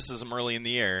lot of criticism early in the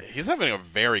year. He's having a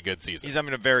very good season.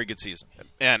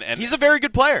 And he's a very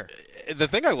good player. The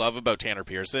thing I love about Tanner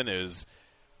Pearson is,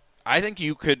 I think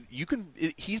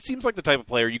he seems like the type of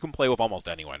player you can play with almost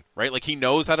anyone, right? Like, he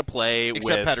knows how to play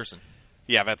except Pettersson.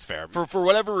 Yeah, that's fair. For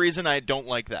whatever reason, I don't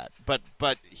like that. But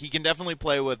he can definitely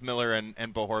play with Miller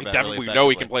and Bo Horvat. We know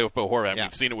he can play with Bo Horvat. Yeah.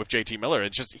 We've seen it with JT Miller.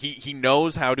 It's just he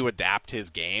knows how to adapt his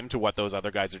game to what those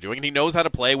other guys are doing, and he knows how to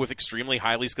play with extremely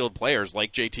highly skilled players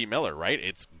like JT Miller, right?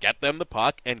 It's get them the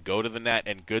puck and go to the net,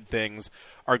 and good things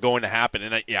are going to happen.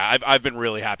 And I've been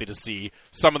really happy to see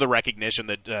some of the recognition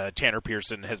that Tanner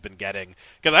Pearson has been getting.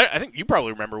 Because I think you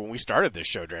probably remember when we started this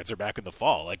show, Drancer, back in the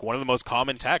fall. Like, one of the most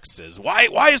common texts is,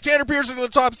 why is Tanner Pearson in the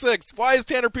top six? Why is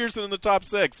Tanner Pearson in the top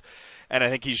six? And I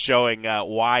think he's showing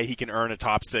why he can earn a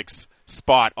top six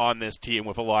spot on this team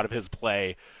with a lot of his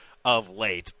play of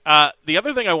late. The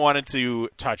other thing I wanted to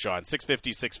touch on,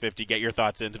 650, get your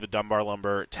thoughts into the Dunbar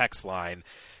Lumber text line.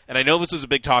 And I know this was a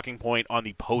big talking point on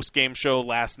the post-game show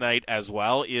last night as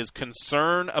well, is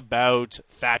concern about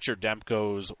Thatcher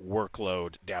Demko's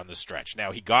workload down the stretch.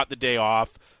 Now, he got the day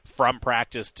off from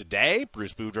practice today.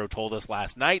 Bruce Boudreau told us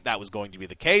last night that was going to be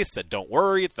the case, said don't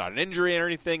worry, it's not an injury or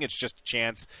anything, it's just a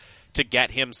chance to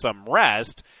get him some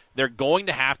rest. They're going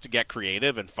to have to get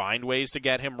creative and find ways to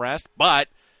get him rest, but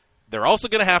they're also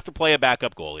going to have to play a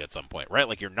backup goalie at some point, right?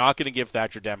 Like, you're not going to give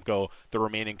Thatcher Demko the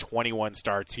remaining 21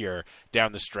 starts here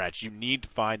down the stretch. You need to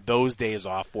find those days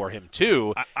off for him,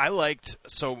 too. I liked,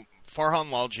 so Farhan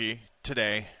Lalji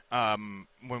today,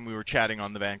 when we were chatting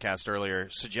on the Vancast earlier,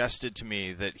 suggested to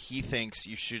me that he thinks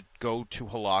you should go to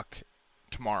Halak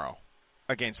tomorrow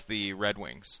against the Red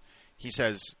Wings. He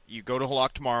says you go to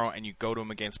Halak tomorrow and you go to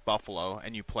him against Buffalo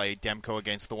and you play Demko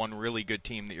against the one really good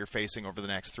team that you're facing over the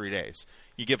next 3 days.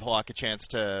 You give Halak a chance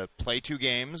to play 2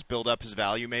 games, build up his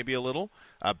value maybe a little,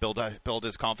 build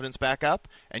his confidence back up,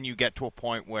 and you get to a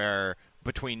point where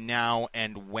between now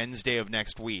and Wednesday of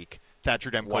next week,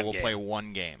 Thatcher Demko will play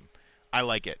 1 game. I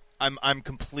like it. I'm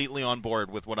completely on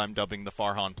board with what I'm dubbing the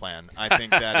Farhan plan. I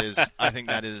think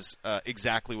that is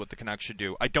exactly what the Canucks should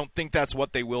do. I don't think that's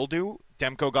what they will do.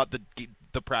 Demko got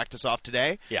the practice off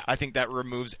today. Yeah. I think that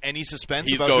removes any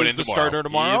suspense about who's the starter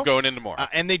tomorrow. He's going in tomorrow.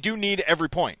 And they do need every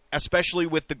point, especially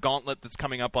with the gauntlet that's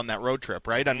coming up on that road trip,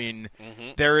 right? I mean,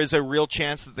 there is a real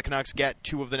chance that the Canucks get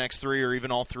 2 of the next 3 or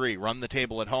even all 3, run the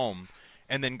table at home,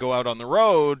 and then go out on the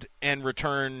road and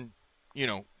return,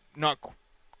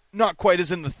 not quite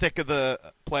as in the thick of the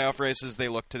playoff race as they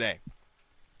look today.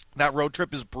 That road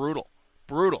trip is brutal,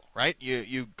 right?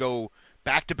 You go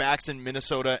back-to-backs in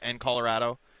Minnesota and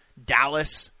Colorado.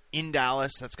 Dallas in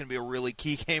Dallas. That's going to be a really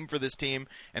key game for this team.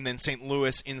 And then St.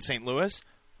 Louis in St. Louis.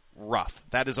 Rough.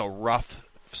 That is a rough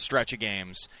stretch of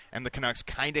games. And the Canucks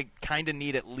kind of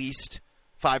need at least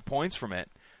 5 points from it.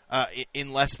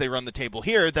 Unless they run the table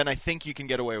here, then I think you can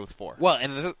get away with 4. Well,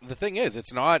 and the thing is,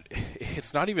 it's not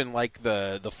even like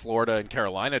the Florida and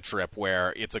Carolina trip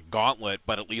where it's a gauntlet,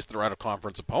 but at least they're out of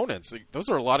conference opponents. Those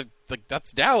are a lot of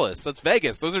that's Dallas, that's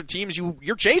Vegas. Those are teams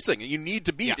you're chasing and you need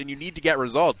to beat and you need to get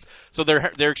results. So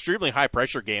they're extremely high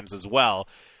pressure games as well.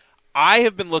 I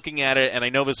have been looking at it, and I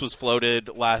know this was floated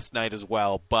last night as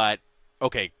well, but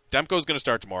okay, Demko's going to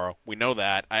start tomorrow. We know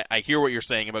that. I hear what you're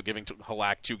saying about giving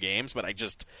Halak 2 games, but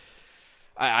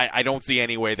I don't see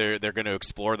any way they're going to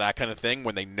explore that kind of thing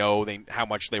when they know how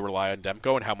much they rely on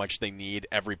Demko and how much they need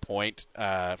every point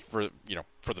for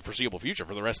the foreseeable future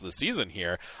for the rest of the season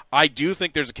here. I do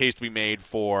think there's a case to be made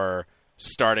for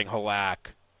starting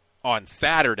Halak on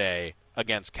Saturday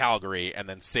against Calgary and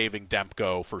then saving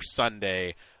Demko for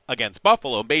Sunday against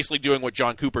Buffalo, basically doing what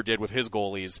John Cooper did with his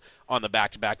goalies on the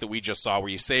back-to-back that we just saw, where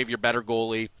you save your better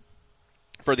goalie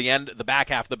for the back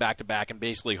half of the back-to-back, and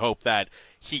basically hope that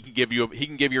he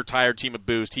can give your tired team a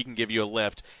boost, he can give you a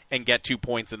lift, and get 2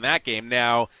 points in that game.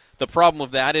 Now, the problem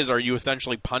with that is, are you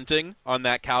essentially punting on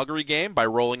that Calgary game by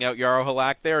rolling out Jaro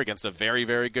Halak there against a very,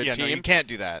 very good team? No, you can't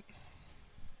do that.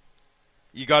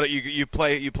 You got you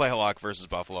play Halak versus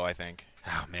Buffalo, I think.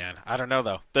 Oh, man. I don't know,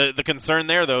 though. The concern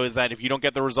there, though, is that if you don't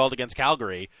get the result against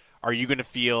Calgary, are you going to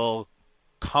feel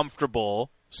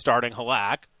comfortable starting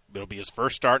Halak? It'll be his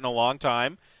first start in a long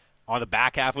time on the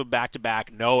back half of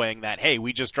back-to-back, knowing that, hey,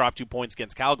 we just dropped 2 points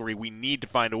against Calgary. We need to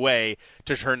find a way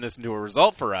to turn this into a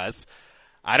result for us.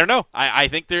 I don't know. I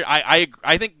think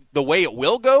the way it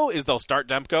will go is they'll start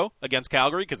Demko against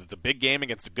Calgary because it's a big game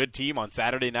against a good team on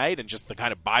Saturday night, and just the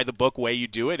kind of by-the-book way you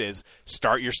do it is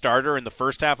start your starter in the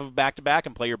first half of back-to-back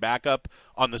and play your backup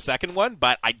on the second one.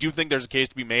 But I do think there's a case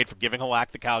to be made for giving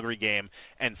Halak the Calgary game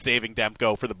and saving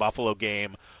Demko for the Buffalo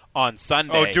game on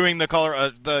Sunday. Oh, doing the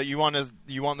color. You want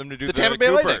them to do the Tampa Bay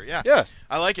Cooper. Lightning. Yeah,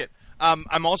 I like it.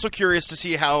 I'm also curious to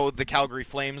see how the Calgary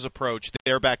Flames approach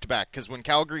their back-to-back, because when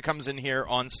Calgary comes in here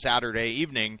on Saturday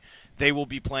evening, they will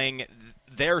be playing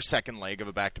their second leg of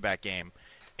a back-to-back game.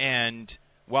 And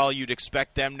while you'd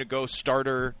expect them to go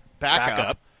starter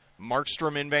backup,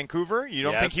 Markstrom in Vancouver, you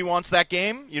don't think he wants that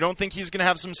game? You don't think he's going to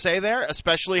have some say there,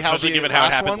 especially given how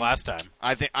it happened last time?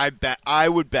 I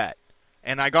would bet.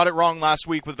 And I got it wrong last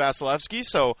week with Vasilevsky,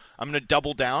 so I'm going to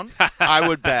double down. I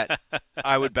would bet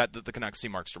that the Canucks see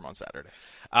Markstrom on Saturday.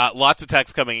 Lots of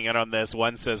texts coming in on this.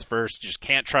 One says, first, just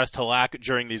can't trust Halak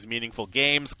during these meaningful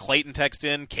games. Clayton texts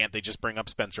in, can't they just bring up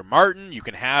Spencer Martin? You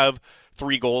can have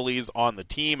 3 goalies on the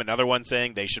team. Another one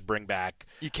saying they should bring back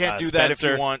You can't do that if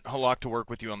you want Halak to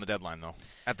work with you on the deadline, though.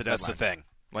 At the deadline. That's the thing.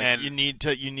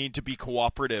 You need to be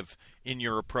cooperative in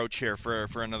your approach here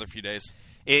for another few days.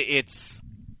 It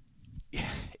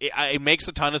makes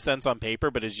a ton of sense on paper,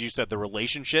 but as you said, the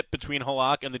relationship between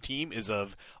Halak and the team is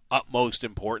of utmost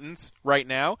importance right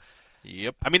now.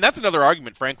 Yep. I mean, that's another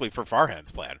argument, frankly, for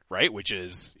Farhan's plan, right? Which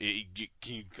is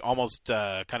you almost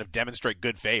kind of demonstrate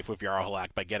good faith with Jaro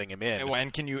Halak by getting him in.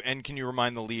 And can you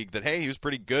remind the league that, hey, he was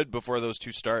pretty good before those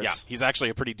 2 starts? Yeah, he's actually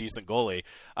a pretty decent goalie.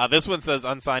 This one says,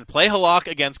 unsigned, play Halak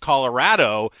against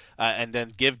Colorado and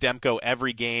then give Demko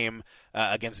every game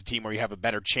against a team where you have a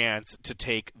better chance to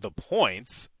take the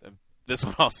points. This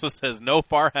one also says, no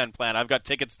Farhan plan. I've got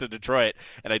tickets to Detroit,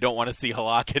 and I don't want to see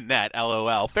Halak in net.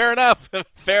 LOL. Fair enough.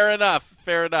 Fair enough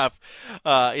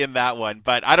in that one.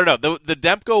 But I don't know. The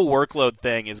Demko workload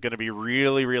thing is going to be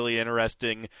really, really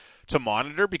interesting to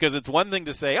monitor, because it's one thing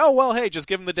to say, oh, well, hey, just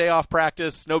give him the day off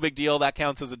practice. No big deal. That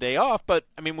counts as a day off. But,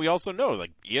 I mean, we also know,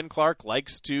 like, Ian Clark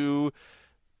likes to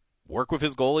work with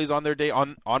his goalies on their day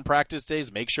on practice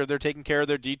days, make sure they're taking care of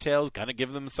their details, kind of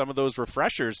give them some of those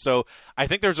refreshers. So I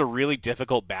think there's a really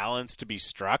difficult balance to be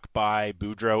struck by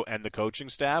Boudreau and the coaching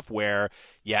staff where,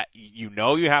 yeah, you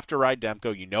know you have to ride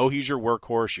Demko, you know he's your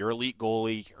workhorse, your elite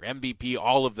goalie, your MVP,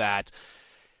 all of that.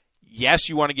 Yes,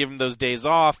 you want to give him those days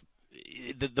off.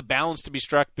 The balance to be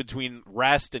struck between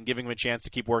rest and giving him a chance to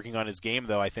keep working on his game,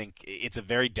 though, I think it's a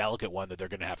very delicate one that they're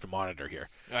going to have to monitor here.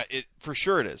 For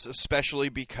sure it is, especially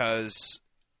because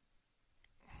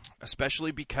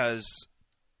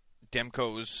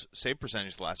Demko's save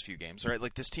percentage the last few games, right?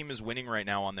 Like, this team is winning right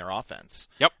now on their offense,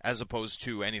 as opposed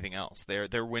to anything else.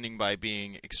 They're winning by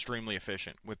being extremely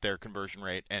efficient with their conversion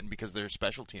rate, and because their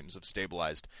special teams have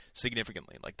stabilized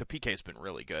significantly. Like, the PK's been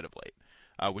really good of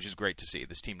late, which is great to see.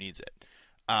 This team needs it.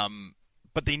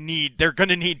 But they're going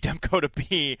to need Demko to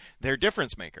be their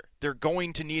difference maker. They're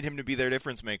going to need him to be their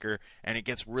difference maker, and it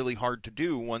gets really hard to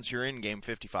do once you're in game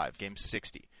 55, game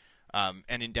 60. And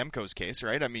in Demko's case,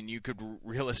 right? I mean, you could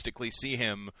realistically see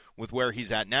him with where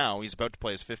he's at now. He's about to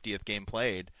play his 50th game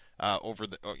played over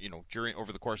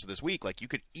the course of this week. Like, you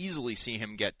could easily see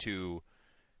him get to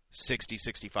 60,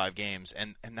 65 games,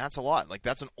 and that's a lot. Like,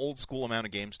 that's an old school amount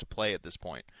of games to play at this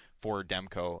point for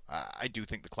Demko. I do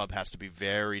think the club has to be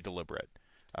very deliberate.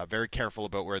 Very careful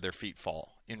about where their feet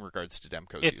fall in regards to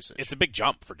Demko's usage. It's a big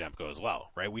jump for Demko as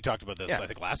well, right? We talked about this, I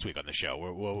think, last week on the show.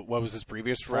 What was his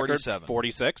previous 47. record?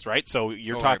 46, right? So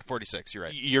you're talking 46. You're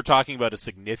right. You're talking about a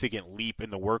significant leap in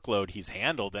the workload he's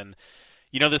handled, and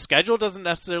the schedule doesn't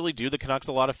necessarily do the Canucks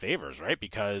a lot of favors, right?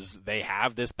 Because they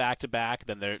have this back-to-back,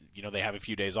 then they have a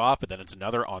few days off, but then it's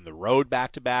another on-the-road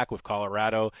back-to-back with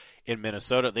Colorado in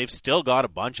Minnesota. They've still got a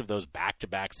bunch of those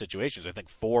back-to-back situations. I think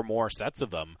 4 more sets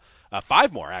of them,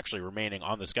 5 more actually remaining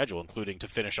on the schedule, including to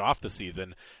finish off the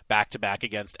season back-to-back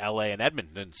against LA and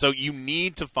Edmonton. So you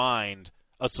need to find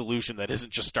a solution that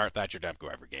isn't just start Thatcher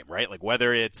Demko every game, right? Like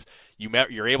whether it's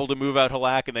you're able to move out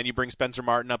Halak and then you bring Spencer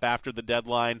Martin up after the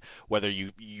deadline, whether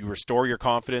you restore your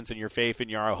confidence and your faith in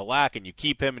Jaro Halak and you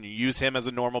keep him and you use him as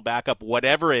a normal backup,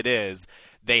 whatever it is,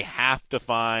 they have to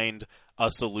find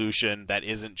a solution that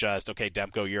isn't just, okay,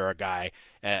 Demko, you're a guy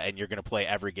and you're going to play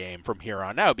every game from here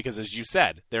on out, because as you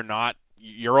said,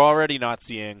 you're already not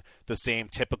seeing the same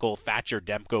typical Thatcher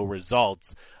Demko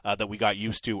results that we got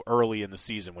used to early in the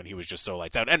season when he was just so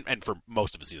lights out. And for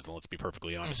most of the season, let's be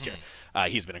perfectly honest here.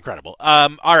 He's been incredible.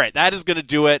 All right, that is going to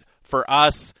do it for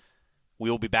us. We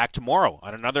will be back tomorrow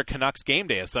on another Canucks game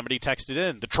day, as somebody texted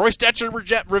in. The Troy Stecher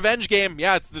revenge game.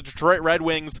 Yeah, it's the Detroit Red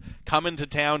Wings coming to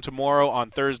town tomorrow on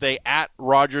Thursday at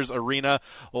Rogers Arena.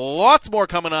 Lots more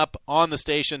coming up on the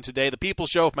station today. The People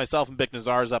Show with myself and Bick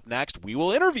Nazar is up next. We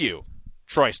will interview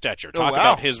Troy Stecher, talk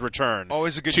about his returin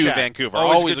to chat. Vancouver.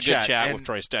 Always a good chat with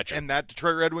Troy Stecher. And that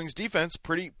Detroit Red Wings defense,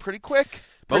 pretty quick.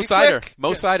 Mo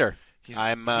Seider. He's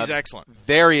excellent.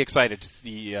 Very excited to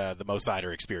see the Mo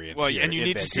Seider experience. Well, here and you in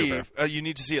need Vancouver. you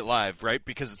need to see it live, right?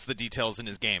 Because it's the details in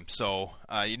his game. So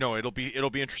it'll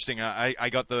be interesting. I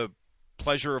got the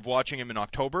pleasure of watching him in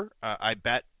October. I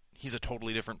bet he's a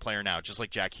totally different player now, just like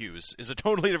Jack Hughes is a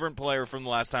totally different player from the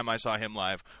last time I saw him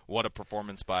live. What a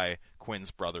performance by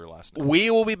Quinn's brother last night. We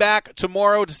will be back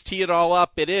tomorrow to tee it all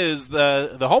up. It is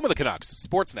the home of the Canucks,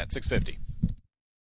 Sportsnet 650.